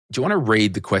Do you want to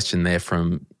read the question there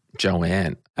from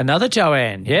Joanne? Another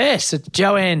Joanne. Yes, it's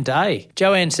Joanne Day.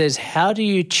 Joanne says, how do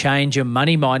you change your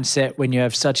money mindset when you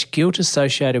have such guilt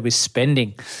associated with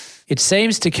spending? It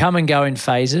seems to come and go in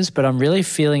phases, but I'm really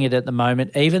feeling it at the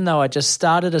moment, even though I just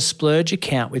started a splurge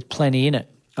account with plenty in it.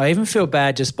 I even feel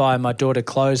bad just buying my daughter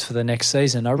clothes for the next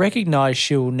season. I recognise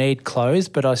she'll need clothes,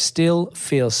 but I still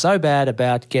feel so bad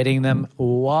about getting them.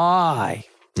 Why?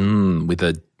 With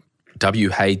a why?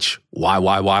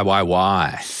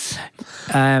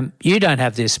 You don't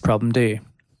have this problem, do you?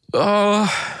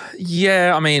 Oh,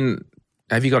 yeah. I mean,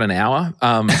 have you got an hour?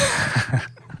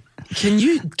 Can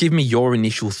you give me your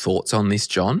initial thoughts on this,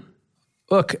 John?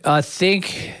 Look, I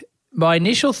think my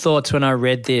initial thoughts when I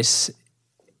read this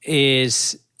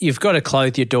is you've got to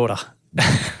clothe your daughter.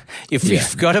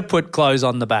 You've got to put clothes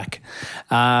on the back.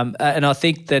 And I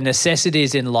think the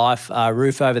necessities in life are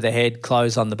roof over the head,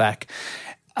 clothes on the back.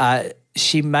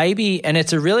 She may be, and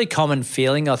it's a really common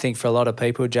feeling, I think, for a lot of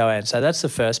people, Joanne. So that's the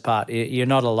first part. You're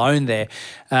not alone there.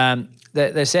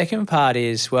 The second part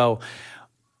is, well,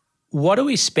 what are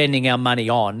we spending our money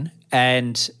on,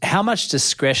 and how much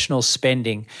discretional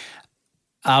spending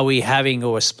are we having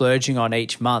or splurging on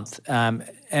each month?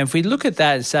 And if we look at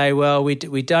that and say, well, we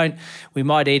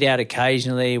might eat out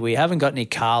occasionally. We haven't got any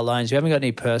car loans. We haven't got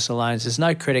any personal loans. There's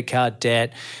no credit card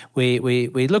debt. We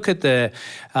look at the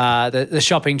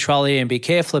shopping trolley and be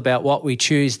careful about what we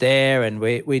choose there. And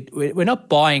we're not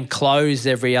buying clothes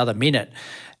every other minute.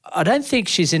 I don't think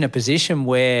she's in a position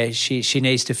where she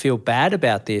needs to feel bad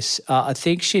about this. I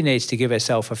think she needs to give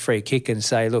herself a free kick and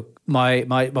say, look, my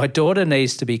daughter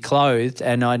needs to be clothed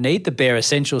and I need the bare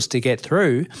essentials to get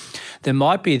through. There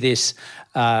might be this,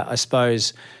 I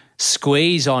suppose,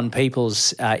 squeeze on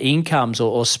people's incomes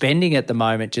or spending at the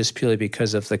moment just purely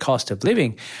because of the cost of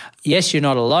living. Yes, you're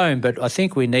not alone, but I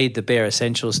think we need the bare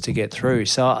essentials to get through.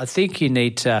 So I think you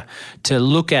need to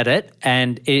look at it,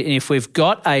 and if we've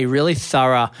got a really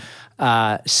thorough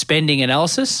spending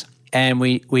analysis and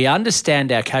we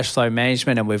understand our cash flow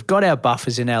management and we've got our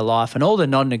buffers in our life and all the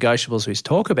non-negotiables we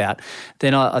talk about,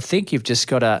 then I think you've just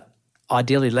got to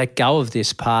ideally let go of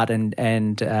this part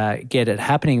and get it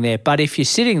happening there. But if you're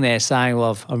sitting there saying,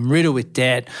 well, I'm riddled with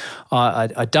debt,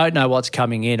 I don't know what's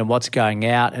coming in and what's going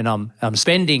out, and I'm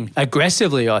spending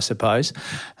aggressively, I suppose,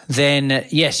 then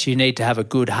yes, you need to have a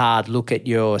good hard look at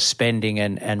your spending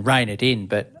and rein it in.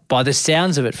 But by the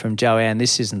sounds of it from Joanne,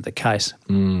 this isn't the case.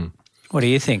 What do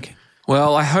you think?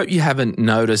 Well, I hope you haven't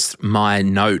noticed my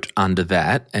note under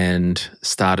that and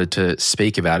started to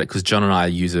speak about it, because John and I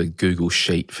use a Google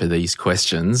sheet for these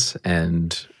questions or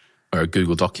a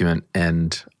Google document,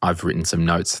 and I've written some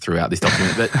notes throughout this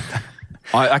document. But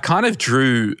I kind of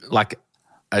drew like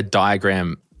a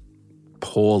diagram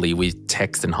poorly with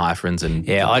text and hyphens and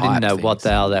I didn't know things. what the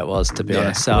hell that was, to be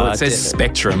honest. So well, it says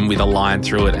spectrum with a line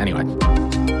through it anyway.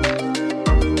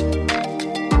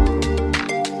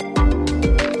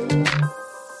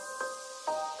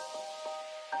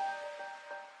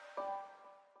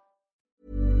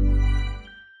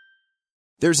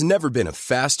 There's never been a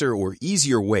faster or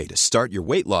easier way to start your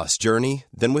weight loss journey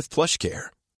than with PlushCare.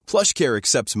 PlushCare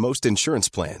accepts most insurance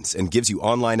plans and gives you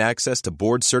online access to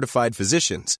board-certified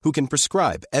physicians who can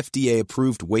prescribe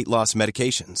FDA-approved weight loss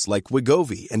medications like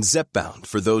Wegovy and Zepbound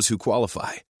for those who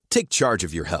qualify. Take charge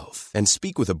of your health and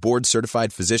speak with a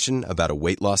board-certified physician about a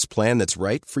weight loss plan that's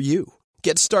right for you.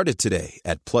 Get started today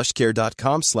at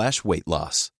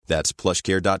plushcare.com/weight-loss. That's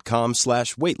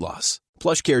plushcare.com/weight-loss.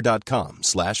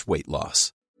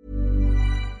 plushcare.com/weight-loss.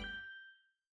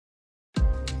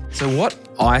 So what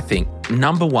I think,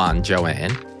 number one,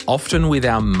 Joanne, often with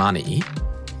our money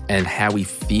and how we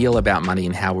feel about money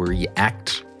and how we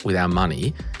react with our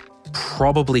money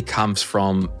probably comes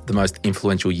from the most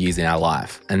influential years in our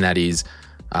life. And that is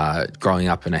growing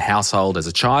up in a household as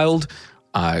a child.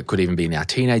 It could even be in our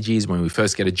teenage years when we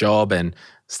first get a job and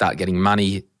start getting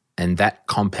money, and that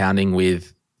compounding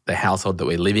with the household that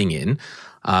we're living in.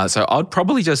 So I'd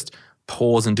probably just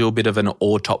pause and do a bit of an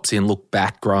autopsy and look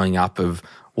back growing up of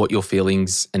what your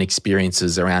feelings and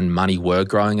experiences around money were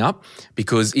growing up.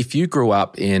 Because if you grew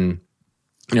up in,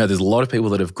 there's a lot of people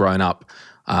that have grown up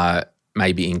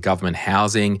maybe in government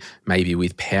housing, maybe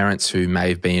with parents who may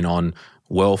have been on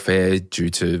welfare due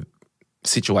to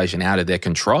situation out of their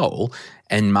control,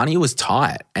 and money was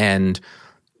tight. And,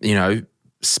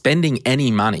 spending any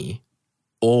money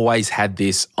always had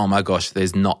this, oh my gosh,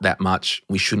 there's not that much,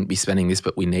 we shouldn't be spending this,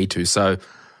 but we need to. So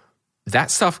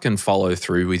that stuff can follow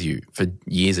through with you for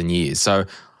years and years. So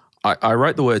I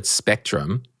wrote the word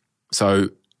spectrum. So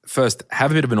first, have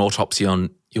a bit of an autopsy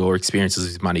on your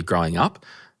experiences with money growing up.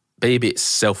 be a bit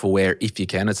self-aware if you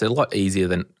can. It's a lot easier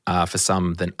than for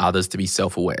some than others to be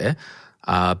self-aware.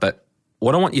 But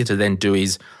what I want you to then do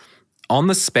is, on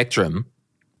the spectrum,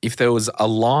 if there was a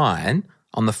line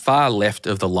on the far left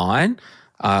of the line,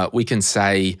 we can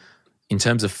say, in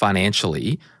terms of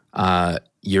financially,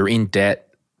 you're in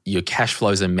debt, your cash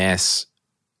flow's a mess,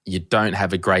 you don't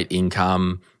have a great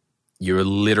income, you're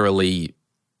literally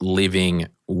living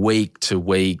week to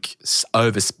week,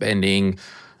 overspending,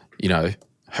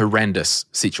 horrendous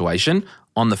situation.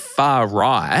 On the far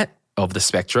right of the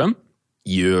spectrum,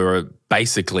 you're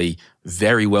basically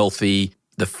very wealthy.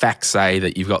 The facts say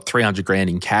that you've got 300 grand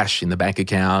in cash in the bank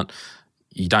account,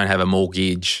 you don't have a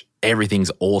mortgage,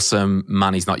 everything's awesome,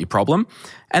 money's not your problem.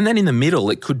 And then in the middle,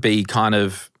 it could be kind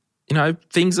of,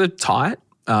 things are tight.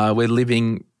 We're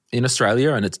living in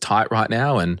Australia and it's tight right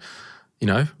now and,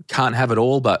 can't have it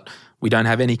all, but we don't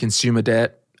have any consumer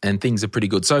debt and things are pretty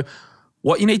good. So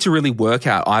what you need to really work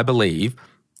out, I believe,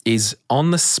 is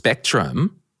on the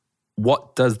spectrum,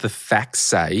 what does the facts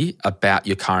say about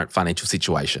your current financial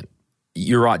situation?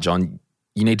 You're right, John.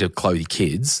 You need to clothe your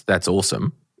kids. That's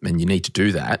awesome. And you need to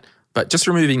do that. But just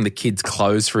removing the kids'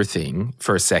 clothes for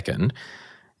a second,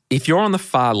 if you're on the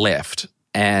far left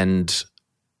and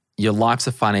your life's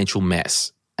a financial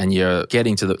mess and you're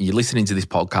listening to this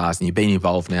podcast and you've been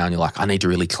involved now and you're like, I need to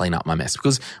really clean up my mess,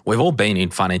 because we've all been in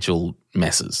financial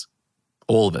messes.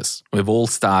 All of us. We've all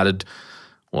started,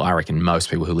 well, I reckon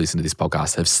most people who listen to this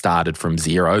podcast have started from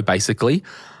zero, basically.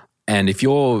 And if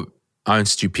your own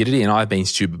stupidity, and I've been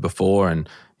stupid before, and,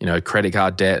 credit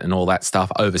card debt and all that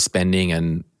stuff, overspending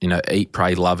and, eat,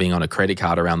 pray, loving on a credit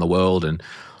card around the world and,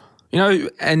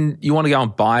 and you want to go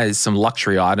and buy some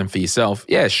luxury item for yourself,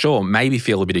 yeah, sure, maybe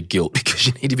feel a bit of guilt because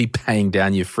you need to be paying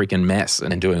down your freaking mess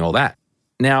and doing all that.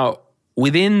 Now,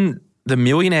 within the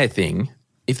millionaire thing,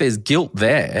 if there's guilt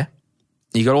there,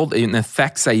 and the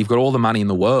facts say you've got all the money in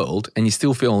the world and you're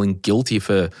still feeling guilty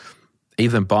for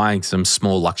even buying some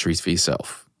small luxuries for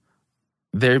yourself,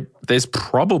 there's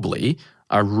probably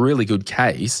a really good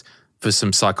case for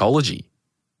some psychology,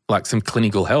 like some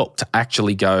clinical help, to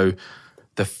actually go,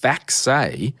 the facts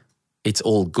say it's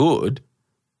all good,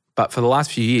 but for the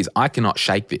last few years, I cannot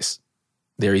shake this.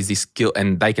 There is this guilt,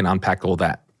 and they can unpack all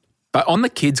that. But on the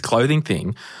kids' clothing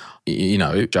thing,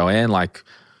 Joanne,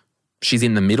 she's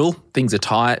in the middle, things are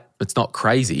tight, it's not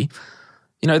crazy.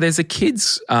 There's a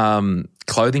kids'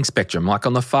 clothing spectrum. Like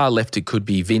on the far left, it could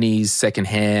be Vinnie's,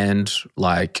 secondhand,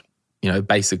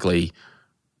 basically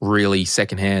really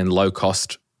secondhand, low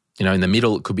cost. In the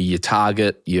middle, it could be your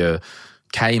Target, your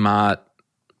Kmart.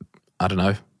 I don't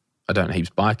know. I don't heaps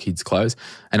buy kids' clothes.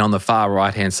 And on the far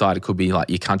right-hand side, it could be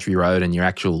like your Country Road and your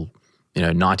actual,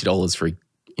 $90 for a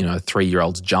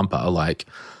 3-year-old's jumper. I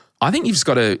think you've just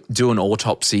got to do an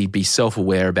autopsy, be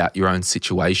self-aware about your own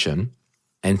situation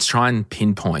and try and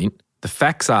pinpoint, the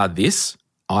facts are this: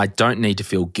 I don't need to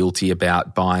feel guilty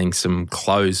about buying some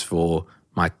clothes for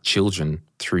my children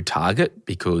through Target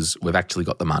because we've actually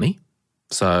got the money.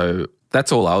 So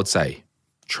that's all I would say.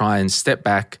 Try and step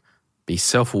back, be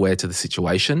self-aware to the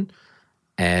situation.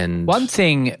 And one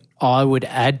thing I would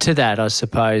add to that, I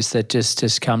suppose, that just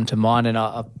has come to mind, and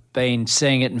I've been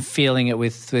seeing it and feeling it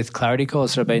with Clarity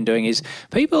Course that I've been doing, is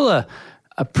people are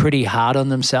pretty hard on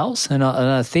themselves, and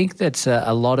I think that's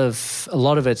a lot of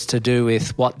it's to do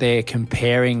with what they're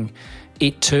comparing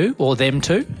it to or them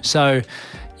to. So,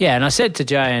 yeah, and I said to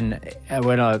Jane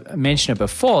when I mentioned it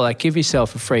before, give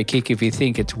yourself a free kick if you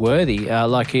think it's worthy.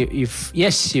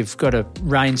 You've got to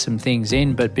rein some things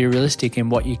in, but be realistic in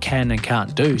what you can and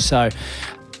can't do. So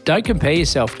don't compare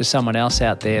yourself to someone else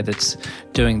out there that's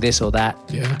doing this or that.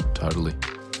 Yeah, totally.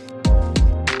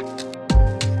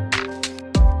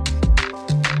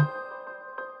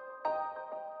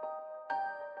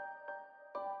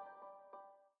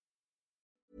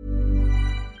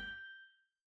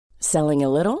 Selling a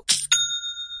little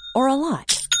or a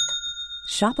lot?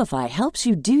 Shopify helps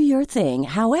you do your thing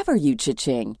however you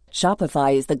cha-ching.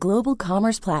 Shopify is the global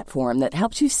commerce platform that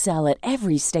helps you sell at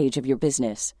every stage of your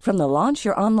business. From the launch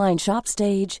your online shop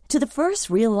stage to the first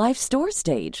real-life store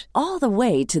stage, all the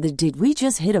way to the did we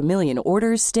just hit a million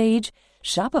orders stage.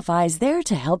 Shopify is there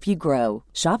to help you grow.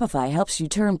 Shopify helps you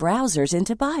turn browsers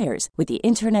into buyers with the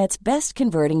internet's best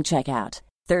converting checkout.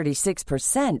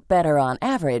 36% better on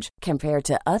average compared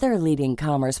to other leading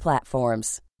commerce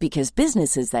platforms. Because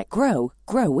businesses that grow,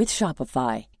 grow with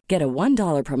Shopify. Get a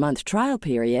 $1 per month trial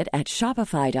period at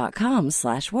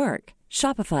shopify.com/work.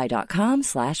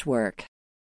 Shopify.com/work.